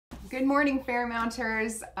Good morning,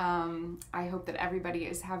 Fairmounters. I hope that everybody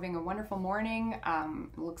is having a wonderful morning.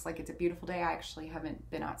 It looks like it's a beautiful day. I actually haven't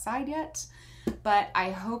been outside yet, but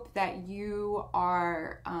I hope that you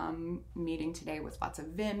are meeting today with lots of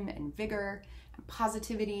vim and vigor and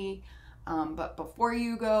positivity. But before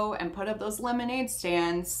you go and put up those lemonade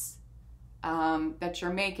stands that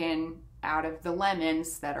you're making out of the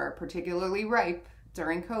lemons that are particularly ripe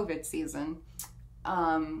during COVID season,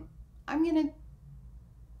 I'm gonna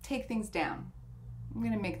take things down. I'm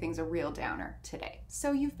gonna make things a real downer today.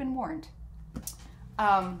 So you've been warned.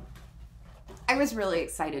 I was really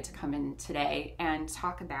excited to come in today and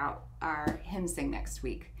talk about our hymn sing next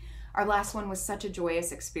week. Our last one was such a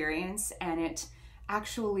joyous experience, and it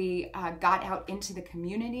actually got out into the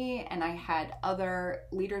community, and I had other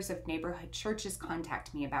leaders of neighborhood churches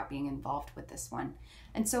contact me about being involved with this one.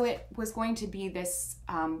 And so it was going to be this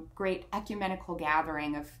great ecumenical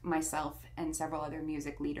gathering of myself and several other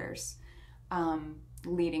music leaders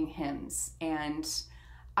leading hymns. And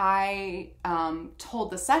I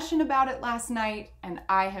told the session about it last night, and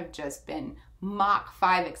I have just been Mach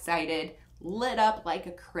 5 excited, lit up like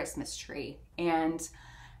a Christmas tree. And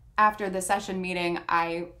after the session meeting,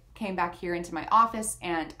 I came back here into my office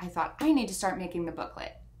and I thought, I need to start making the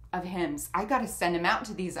booklet of hymns. I got to send them out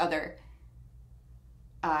to these other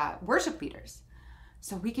worship leaders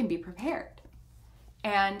so we can be prepared.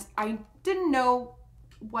 And I didn't know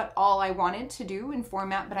what all I wanted to do in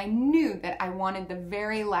format, but I knew that I wanted the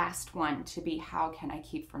very last one to be How Can I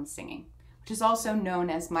Keep From Singing, which is also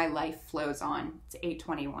known as My Life Flows On. It's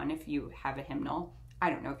 821 if you have a hymnal.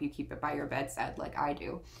 I don't know if you keep it by your bedside like I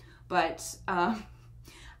do, but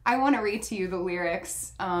I want to read to you the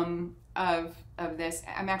lyrics of this.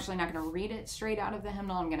 I'm actually not going to read it straight out of the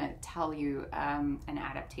hymnal. I'm going to tell you an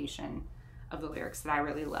adaptation of the lyrics that I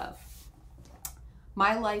really love.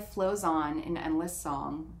 My life flows on in endless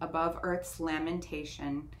song, above earth's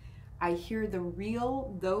lamentation. I hear the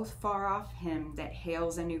real, though far off hymn that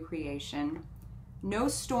hails a new creation. No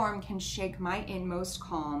storm can shake my inmost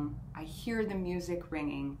calm. I hear the music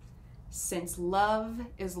ringing. Since love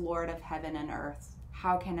is Lord of heaven and earth,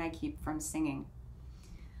 how can I keep from singing?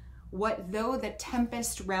 What though the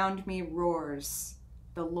tempest round me roars,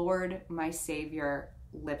 the Lord my Savior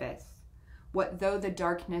liveth. What though the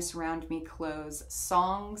darkness round me close,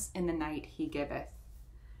 songs in the night he giveth.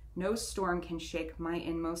 No storm can shake my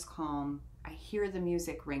inmost calm. I hear the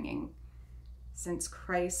music ringing. Since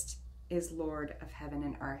Christ is Lord of heaven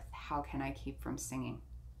and earth, how can I keep from singing?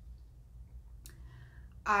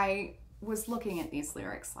 I was looking at these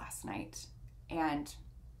lyrics last night, and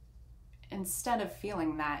instead of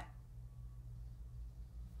feeling that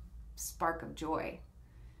spark of joy,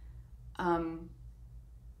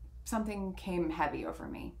 something came heavy over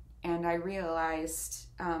me, and I realized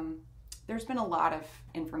there's been a lot of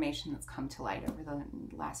information that's come to light over the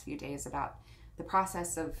last few days about the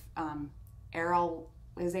process of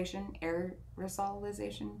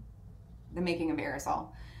aerosolization, the making of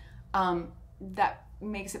aerosol, that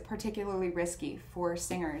makes it particularly risky for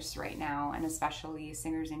singers right now, and especially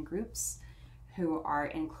singers in groups who are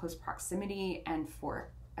in close proximity and for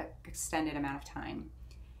an extended amount of time.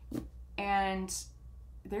 And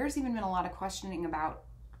there's even been a lot of questioning about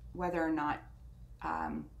whether or not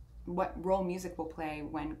what role music will play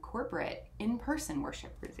when corporate in-person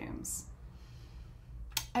worship resumes.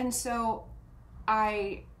 And so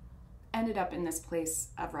I ended up in this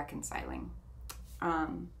place of reconciling.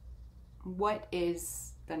 What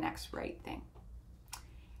is the next right thing?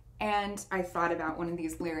 And I thought about one of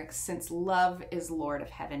these lyrics, since love is Lord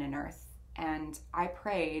of heaven and earth. And I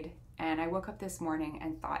prayed, and I woke up this morning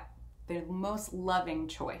and thought the most loving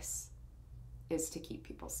choice is to keep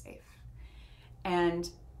people safe. And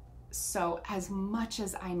so as much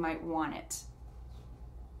as I might want it,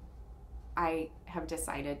 I have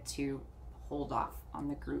decided to hold off on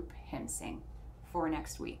the group hymn sing for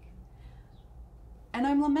next week. And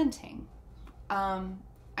I'm lamenting.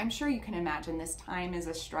 I'm sure you can imagine this time is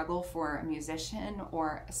a struggle for a musician,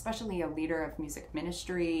 or especially a leader of music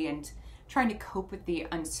ministry, and trying to cope with the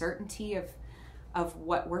uncertainty of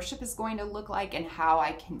what worship is going to look like and how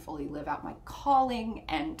I can fully live out my calling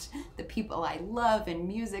and the people I love. And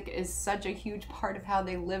music is such a huge part of how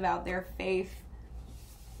they live out their faith.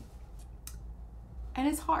 And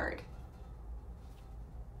it's hard.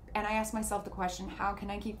 And I asked myself the question, how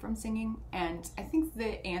can I keep from singing? And I think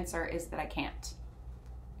the answer is that I can't.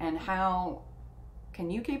 And how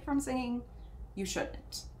can you keep from singing? You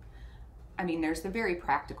shouldn't. I mean, there's the very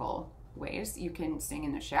practical ways. You can sing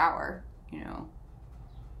in the shower, you know.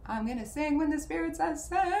 I'm gonna sing when the Spirit says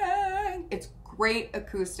sing. It's great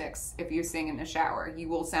acoustics if you sing in the shower. You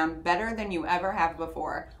will sound better than you ever have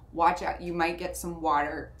before watch out. You might get some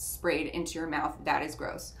water sprayed into your mouth. That is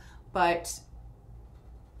gross. But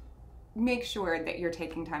make sure that you're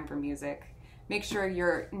taking time for music. Make sure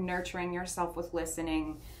you're nurturing yourself with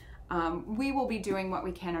listening. We will be doing what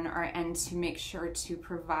we can on our end to make sure to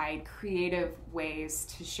provide creative ways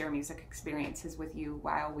to share music experiences with you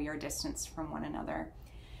while we are distanced from one another.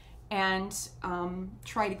 And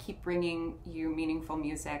try to keep bringing you meaningful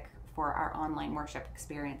music for our online worship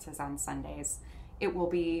experiences on Sundays. It will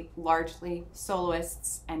be largely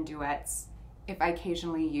soloists and duets. If I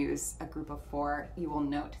occasionally use a group of 4, you will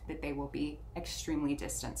note that they will be extremely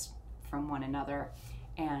distanced from one another,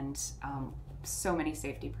 and so many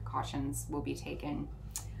safety precautions will be taken.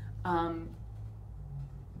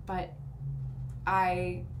 But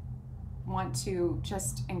I want to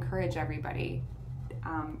just encourage everybody.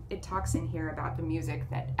 It talks in here about the music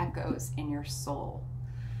that echoes in your soul.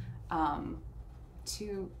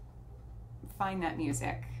 To find that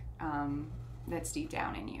music that's deep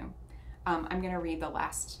down in you. I'm going to read the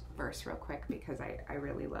last verse real quick because I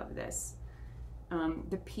really love this.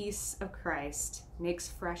 The peace of Christ makes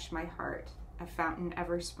fresh my heart, a fountain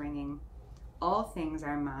ever springing. All things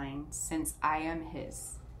are mine, since I am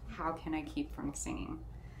his. How can I keep from singing?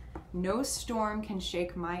 No storm can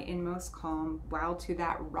shake my inmost calm, while to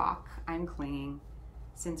that rock I'm clinging.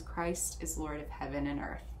 Since Christ is Lord of heaven and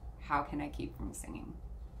earth, how can I keep from singing?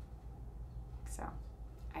 So,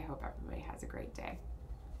 I hope everybody has a great day.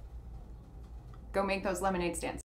 Go make those lemonade stands.